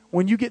morning,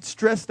 when you get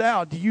stressed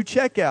out, do you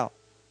check out?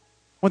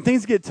 When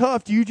things get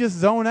tough, do you just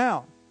zone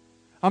out?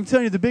 I'm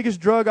telling you, the biggest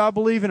drug I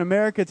believe in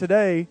America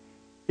today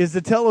is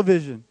the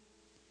television.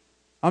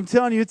 I'm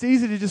telling you, it's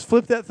easy to just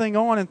flip that thing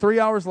on, and 3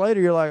 hours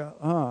later, you're like,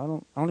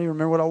 oh, I don't even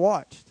remember what I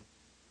watched.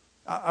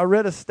 I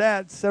read a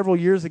stat several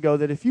years ago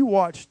that if you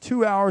watch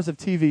 2 hours of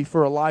TV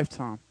for a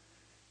lifetime,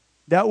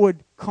 that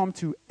would come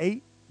to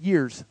 8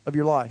 years of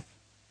your life.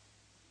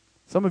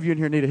 Some of you in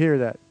here need to hear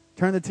that.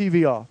 Turn the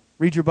TV off.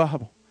 Read your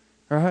Bible.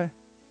 All right?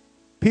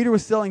 Peter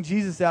was selling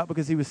Jesus out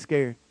because he was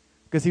scared,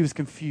 because he was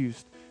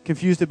confused.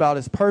 Confused about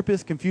his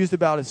purpose, confused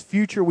about his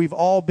future. We've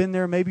all been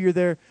there. Maybe you're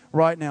there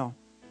right now.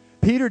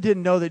 Peter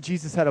didn't know that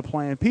Jesus had a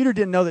plan. Peter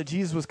didn't know that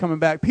Jesus was coming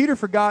back. Peter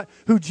forgot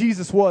who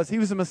Jesus was. He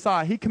was the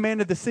Messiah. He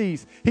commanded the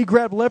seas. He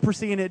grabbed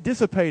leprosy and it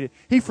dissipated.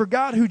 He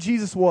forgot who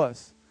Jesus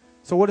was.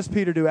 So what does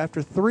Peter do?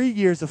 After 3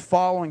 years of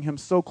following him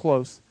so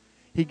close,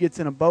 he gets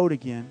in a boat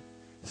again,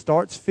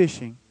 starts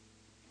fishing,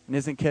 and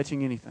isn't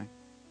catching anything.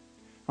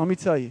 Let me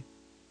tell you,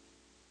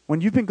 when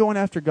you've been going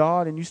after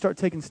God and you start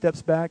taking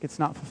steps back, it's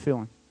not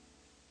fulfilling.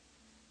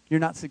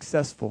 You're not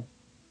successful.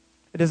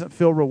 It doesn't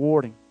feel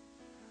rewarding.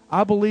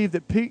 I believe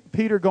that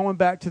Peter going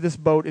back to this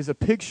boat is a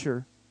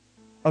picture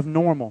of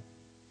normal.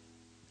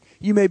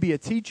 You may be a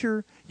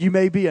teacher, you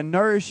may be a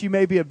nurse, you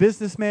may be a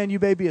businessman, you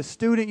may be a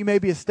student, you may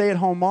be a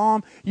stay-at-home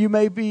mom, you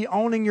may be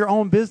owning your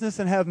own business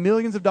and have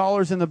millions of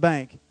dollars in the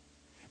bank,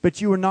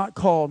 but you were not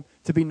called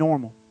to be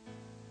normal.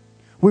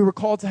 We were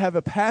called to have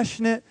a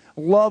passionate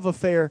love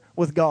affair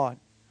with God.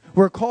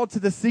 We're called to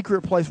the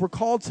secret place. We're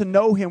called to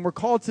know him. We're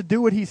called to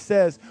do what he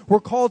says. We're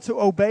called to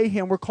obey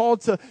him. We're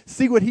called to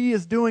see what he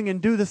is doing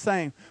and do the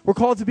same. We're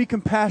called to be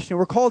compassionate.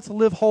 We're called to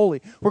live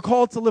holy. We're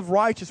called to live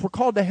righteous. We're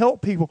called to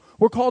help people.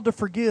 We're called to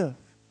forgive.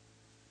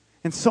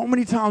 And so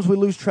many times we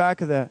lose track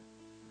of that.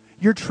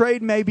 Your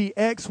trade may be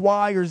X,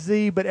 Y, or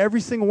Z, but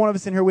every single one of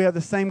us in here, we have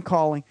the same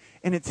calling,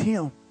 and it's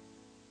him.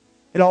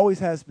 It always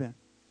has been.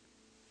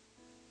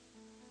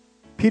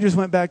 Peter's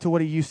went back to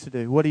what he used to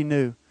do, what he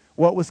knew,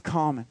 what was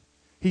common.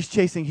 He's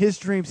chasing his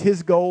dreams,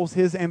 his goals,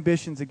 his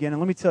ambitions again.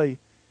 And let me tell you,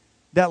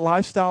 that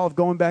lifestyle of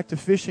going back to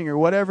fishing or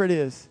whatever it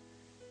is,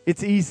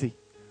 it's easy,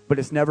 but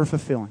it's never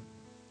fulfilling.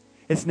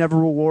 It's never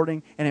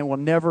rewarding, and it will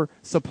never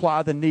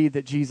supply the need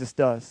that Jesus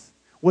does.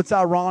 What's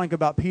ironic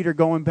about Peter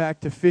going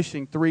back to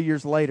fishing 3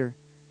 years later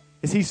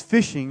is he's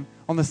fishing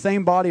on the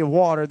same body of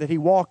water that he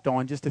walked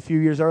on just a few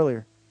years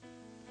earlier.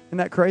 Isn't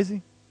that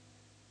crazy?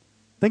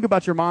 Think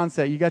about your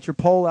mindset. You got your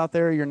pole out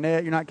there, your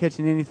net, you're not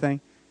catching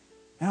anything.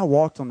 And I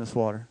walked on this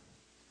water.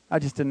 I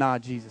just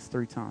denied Jesus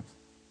 3 times.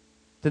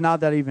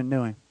 Denied that I even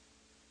knew him.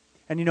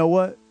 And you know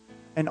what?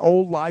 An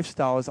old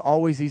lifestyle is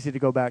always easy to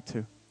go back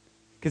to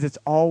because it's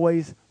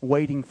always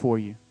waiting for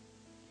you.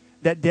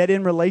 That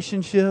dead-end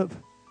relationship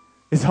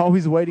is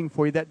always waiting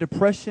for you. That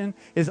depression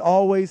is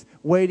always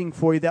waiting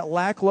for you. That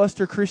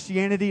lackluster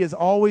Christianity is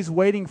always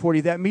waiting for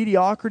you. That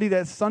mediocrity,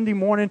 that Sunday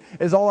morning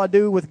is all I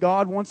do with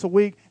God once a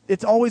week,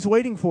 it's always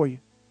waiting for you.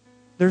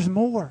 There's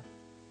more.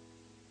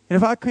 And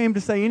if I came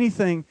to say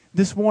anything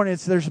this morning,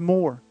 it's there's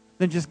more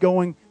than just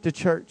going to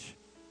church.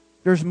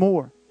 There's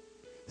more.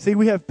 See,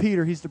 we have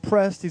Peter. He's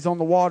depressed. He's on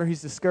the water.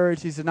 He's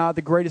discouraged. He's denied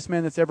the greatest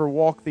man that's ever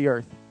walked the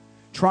earth,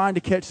 trying to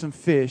catch some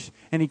fish,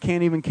 and he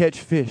can't even catch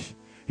fish.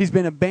 He's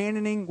been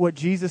abandoning what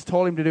Jesus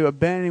told him to do,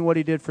 abandoning what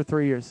he did for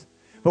 3 years.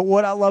 But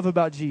what I love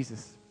about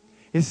Jesus,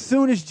 as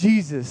soon as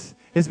Jesus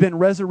has been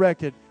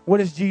resurrected, what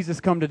does Jesus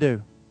come to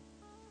do?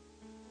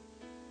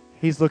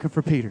 He's looking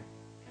for Peter.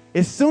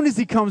 As soon as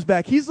he comes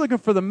back, he's looking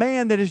for the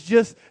man that has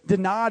just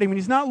denied him. And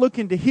he's not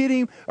looking to hit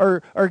him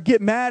or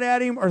get mad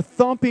at him or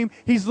thump him.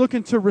 He's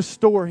looking to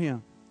restore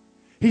him.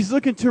 He's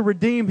looking to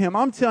redeem him.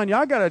 I'm telling you,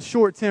 I got a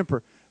short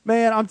temper.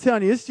 Man, I'm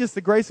telling you, it's just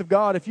the grace of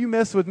God. If you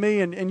mess with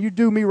me and you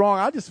do me wrong,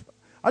 I just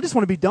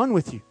want to be done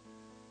with you.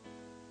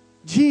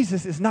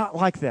 Jesus is not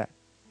like that.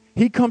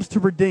 He comes to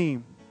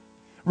redeem.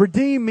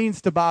 Redeem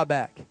means to buy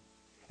back.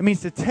 It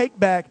means to take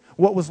back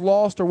what was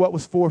lost or what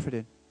was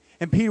forfeited.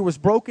 And Peter was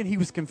broken. He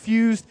was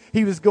confused.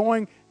 He was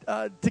going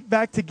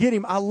back to get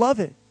him. I love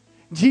it.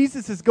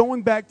 Jesus is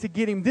going back to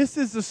get him. This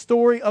is the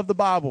story of the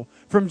Bible.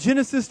 From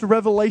Genesis to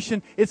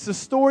Revelation, it's the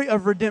story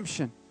of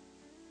redemption.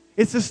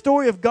 It's the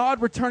story of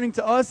God returning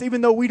to us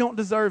even though we don't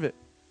deserve it.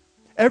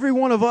 Every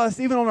one of us,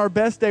 even on our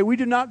best day, we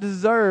do not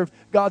deserve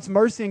God's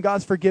mercy and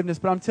God's forgiveness.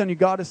 But I'm telling you,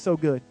 God is so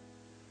good.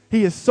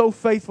 He is so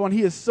faithful and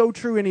He is so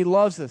true and He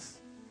loves us.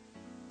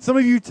 Some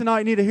of you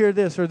tonight need to hear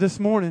this, or this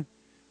morning.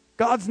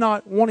 God's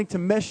not wanting to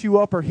mess you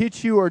up or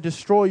hit you or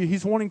destroy you.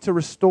 He's wanting to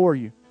restore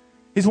you.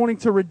 He's wanting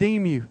to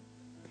redeem you.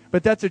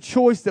 But that's a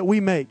choice that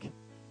we make.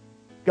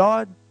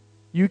 God,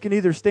 you can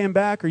either stand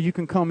back or you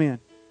can come in.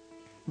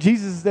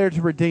 Jesus is there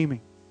to redeem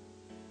me.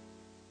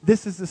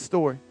 This is the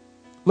story.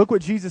 Look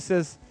what Jesus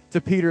says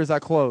to Peter as I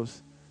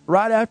close.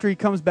 Right after He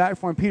comes back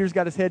for him, Peter's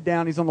got his head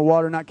down. He's on the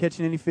water, not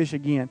catching any fish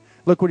again.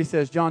 Look what He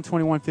says, John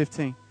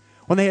 21:15.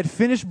 When they had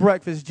finished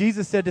breakfast,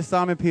 Jesus said to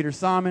Simon Peter,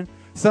 Simon,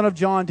 son of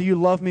John, do you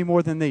love me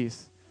more than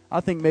these?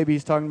 I think maybe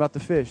He's talking about the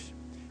fish.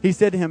 He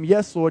said to him,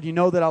 yes, Lord, you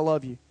know that I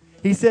love you.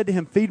 He said to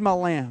him, feed my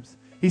lambs.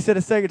 He said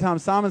a second time,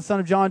 Simon, son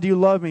of John, do you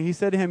love me? He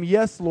said to him,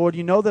 yes, Lord,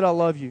 you know that I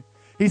love you.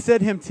 He said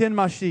to him, tend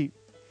my sheep.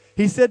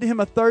 He said to him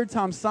a third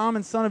time,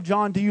 Simon, son of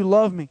John, do you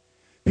love me?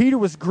 Peter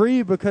was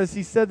grieved because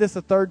he said this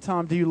a third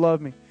time, do you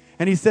love me?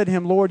 And he said to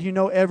him, Lord, you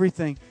know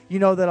everything. You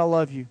know that I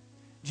love you.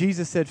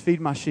 Jesus said,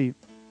 feed my sheep.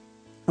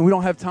 And we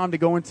don't have time to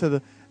go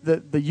into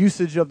the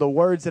usage of the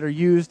words that are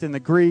used in the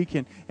Greek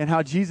and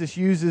how Jesus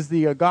uses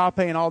the agape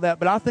and all that.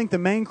 But I think the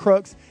main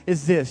crux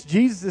is this.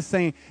 Jesus is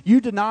saying, you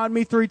denied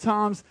me 3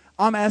 times.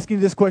 I'm asking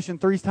you this question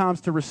 3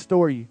 times to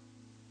restore you.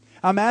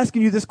 I'm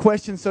asking you this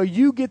question so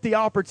you get the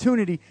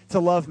opportunity to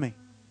love me.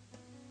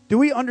 Do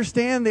we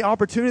understand the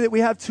opportunity that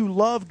we have to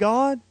love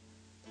God?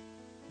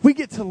 We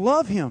get to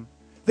love Him.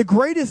 The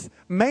greatest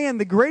man,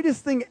 the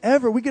greatest thing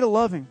ever, we get to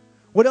love Him.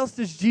 What else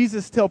does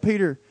Jesus tell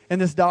Peter in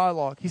this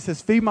dialogue? He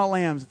says, feed my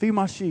lambs, feed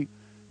my sheep,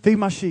 feed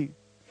my sheep.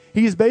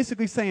 He is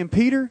basically saying,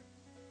 Peter,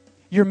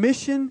 your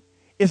mission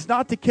is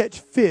not to catch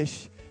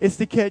fish, it's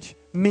to catch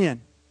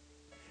men.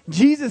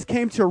 Jesus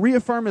came to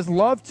reaffirm His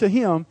love to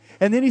him,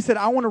 and then He said,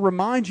 I want to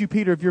remind you,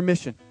 Peter, of your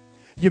mission.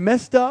 You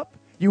messed up,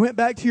 you went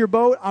back to your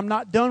boat, I'm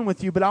not done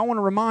with you, but I want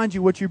to remind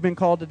you what you've been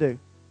called to do.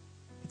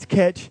 It's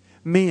catch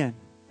men.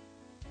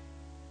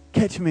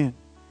 Catch men.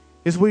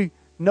 As we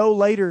know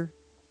later,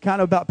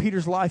 kind of about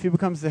Peter's life, he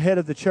becomes the head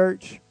of the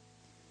church.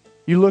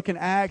 You look in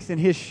Acts and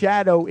his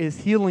shadow is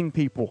healing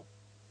people.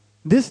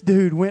 This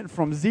dude went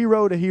from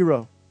zero to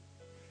hero.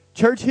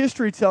 Church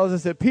history tells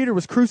us that Peter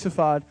was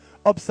crucified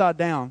upside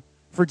down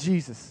for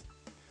Jesus.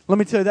 Let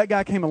me tell you, that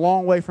guy came a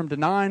long way from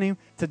denying Him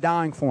to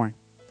dying for Him.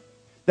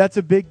 That's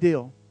a big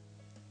deal.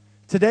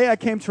 Today I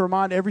came to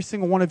remind every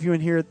single one of you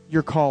in here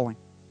your calling.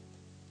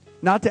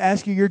 Not to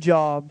ask you your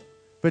job,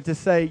 but to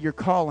say your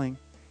calling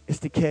is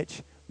to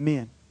catch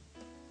men.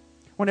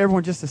 I want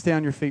everyone just to stay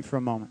on your feet for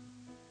a moment.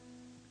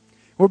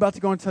 We're about to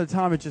go into a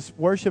time of just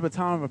worship, a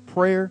time of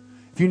prayer.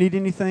 If you need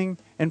anything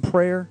in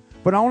prayer.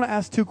 But I want to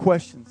ask 2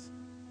 questions.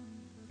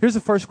 Here's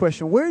the first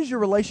question. Where is your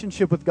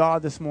relationship with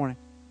God this morning?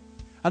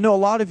 I know a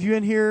lot of you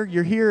in here,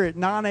 you're here at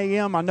 9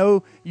 a.m. I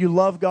know you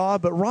love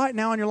God. But right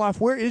now in your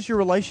life, where is your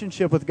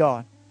relationship with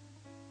God?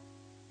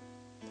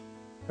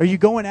 Are you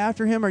going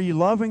after Him? Are you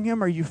loving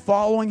Him? Are you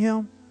following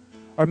Him?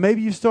 Or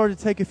maybe you started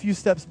to take a few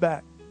steps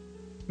back.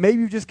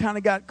 Maybe you just kind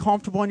of got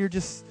comfortable and you're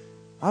just,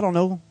 I don't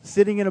know,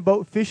 sitting in a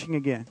boat fishing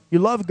again. You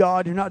love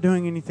God. You're not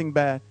doing anything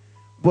bad.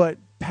 But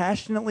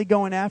passionately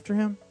going after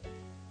Him?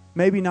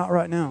 Maybe not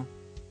right now.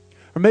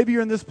 Or maybe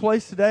you're in this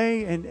place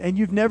today and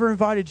you've never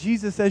invited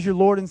Jesus as your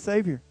Lord and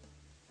Savior.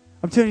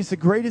 I'm telling you, it's the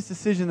greatest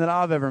decision that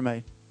I've ever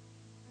made.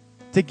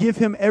 To give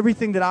Him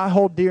everything that I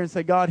hold dear and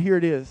say, God, here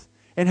it is.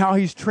 And how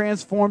He's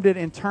transformed it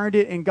and turned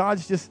it. And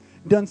God's just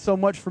done so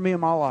much for me in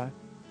my life.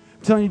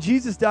 I'm telling you,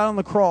 Jesus died on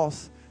the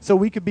cross so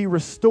we could be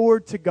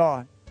restored to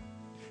God.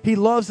 He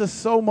loves us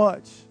so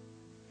much.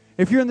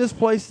 If you're in this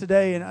place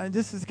today, and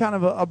this is kind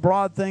of a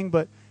broad thing,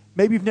 but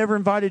maybe you've never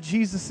invited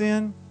Jesus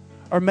in,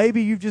 or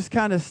maybe you've just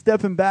kind of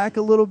stepping back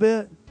a little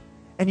bit,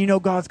 and you know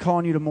God's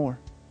calling you to more.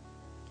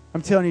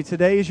 I'm telling you,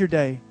 today is your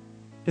day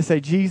to say,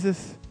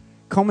 Jesus,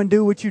 come and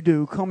do what you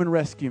do. Come and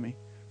rescue me.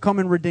 Come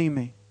and redeem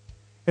me.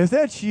 If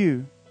that's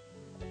you,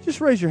 just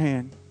raise your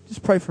hand.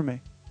 Just pray for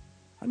me.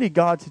 I need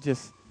God to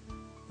just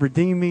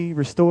redeem me,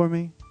 restore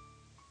me.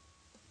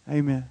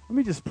 Amen. Let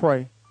me just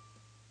pray.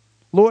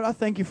 Lord, I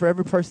thank you for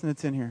every person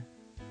that's in here.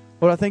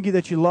 Lord, I thank you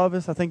that you love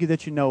us. I thank you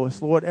that you know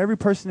us. Lord, every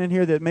person in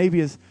here that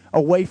maybe is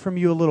away from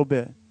you a little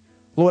bit.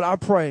 Lord, I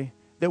pray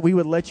that we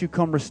would let you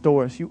come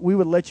restore us. We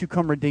would let you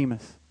come redeem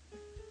us.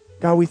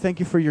 God, we thank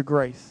you for your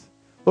grace.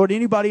 Lord,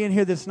 anybody in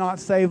here that's not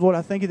saved, Lord,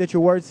 I thank you that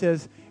your word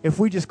says if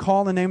we just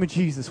call on the name of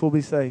Jesus, we'll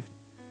be saved.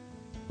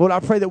 Lord, I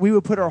pray that we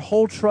would put our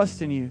whole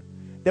trust in you,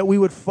 that we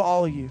would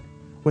follow you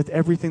with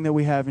everything that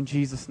we have in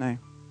Jesus' name.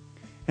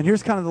 And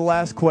here's kind of the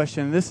last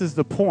question. And this is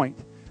the point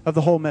of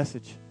the whole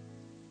message.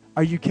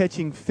 Are you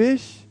catching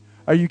fish?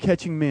 Are you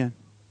catching men?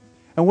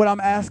 And what I'm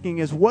asking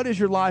is, what is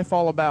your life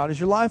all about? Is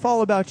your life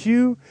all about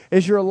you?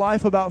 Is your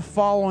life about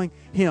following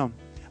Him?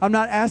 I'm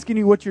not asking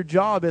you what your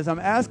job is. I'm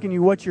asking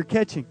you what you're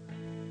catching.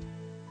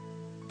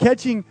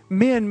 Catching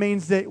men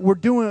means that we're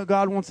doing what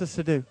God wants us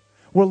to do.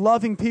 We're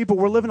loving people.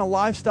 We're living a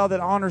lifestyle that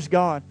honors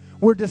God.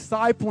 We're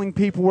discipling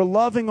people. We're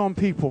loving on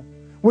people.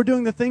 We're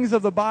doing the things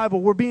of the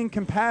Bible. We're being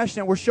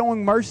compassionate. We're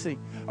showing mercy.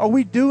 Are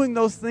we doing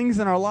those things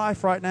in our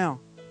life right now?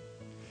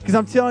 Because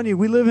I'm telling you,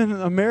 we live in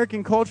an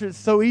American culture. It's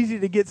so easy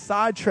to get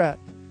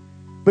sidetracked.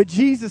 But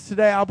Jesus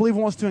today, I believe,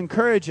 wants to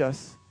encourage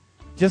us.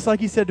 Just like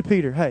he said to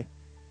Peter, hey,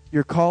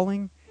 your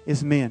calling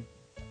is men.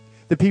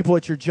 The people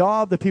at your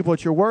job, the people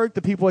at your work,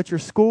 the people at your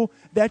school,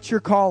 that's your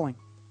calling.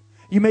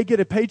 You may get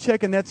a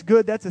paycheck, and that's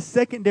good. That's a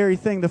secondary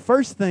thing. The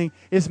first thing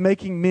is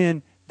making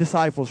men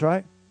disciples,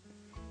 right?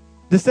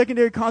 The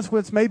secondary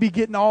consequence may be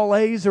getting all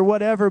A's or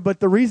whatever, but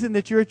the reason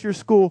that you're at your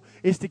school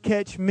is to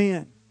catch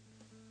men.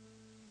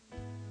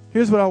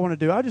 Here's what I want to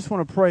do. I just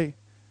want to pray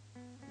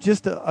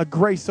just a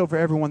grace over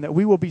everyone that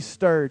we will be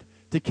stirred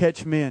to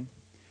catch men.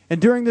 And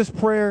during this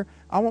prayer,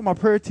 I want my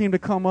prayer team to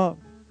come up.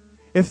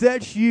 If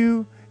that's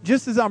you,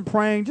 just as I'm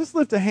praying, just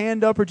lift a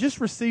hand up or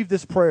just receive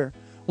this prayer.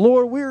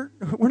 Lord, we're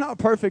not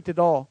perfect at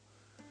all.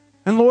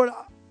 And Lord,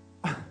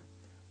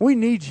 we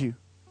need you.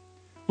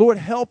 Lord,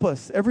 help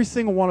us, every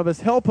single one of us.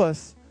 Help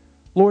us,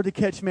 Lord, to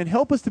catch men.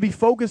 Help us to be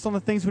focused on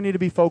the things we need to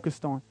be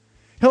focused on.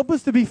 Help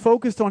us to be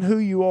focused on who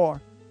you are.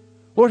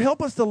 Lord,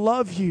 help us to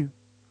love you.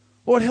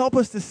 Lord, help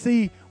us to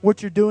see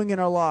what you're doing in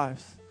our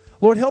lives.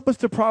 Lord, help us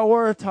to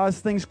prioritize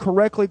things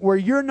correctly where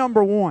you're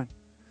number one.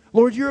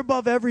 Lord, you're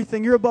above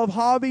everything. You're above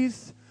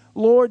hobbies.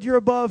 Lord, you're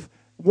above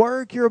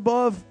work. You're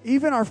above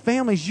even our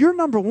families. You're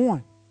number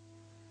one.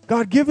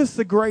 God, give us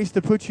the grace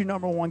to put you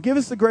number one. Give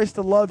us the grace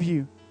to love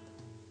you.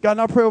 God,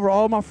 and I pray over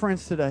all my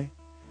friends today,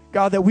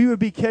 God, that we would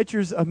be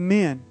catchers of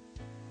men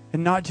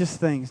and not just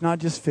things, not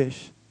just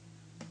fish.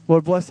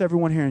 Lord, bless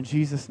everyone here in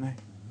Jesus' name.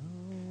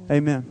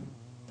 Amen.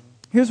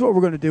 Here's what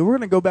we're going to do. We're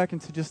going to go back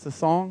into just a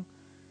song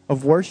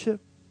of worship.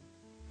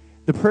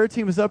 The prayer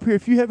team is up here.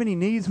 If you have any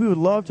needs, we would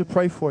love to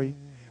pray for you.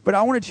 But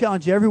I want to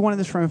challenge everyone in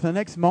this room for the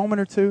next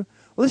moment or two.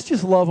 Let's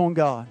just love on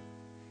God.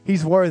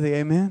 He's worthy.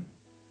 Amen.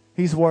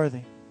 He's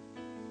worthy.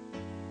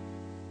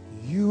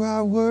 You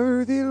are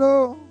worthy,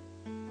 Lord.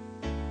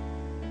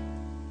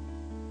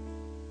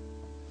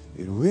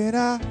 And when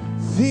I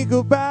think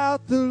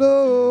about the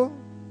Lord,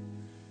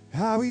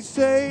 how he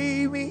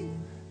saved me,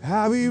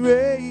 how he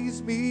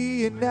raised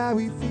me, and how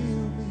he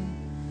filled me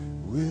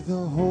with the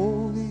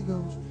Holy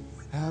Ghost,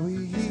 how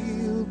he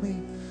healed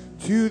me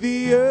to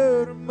the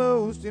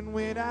uttermost. And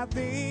when I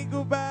think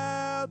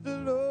about the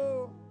Lord,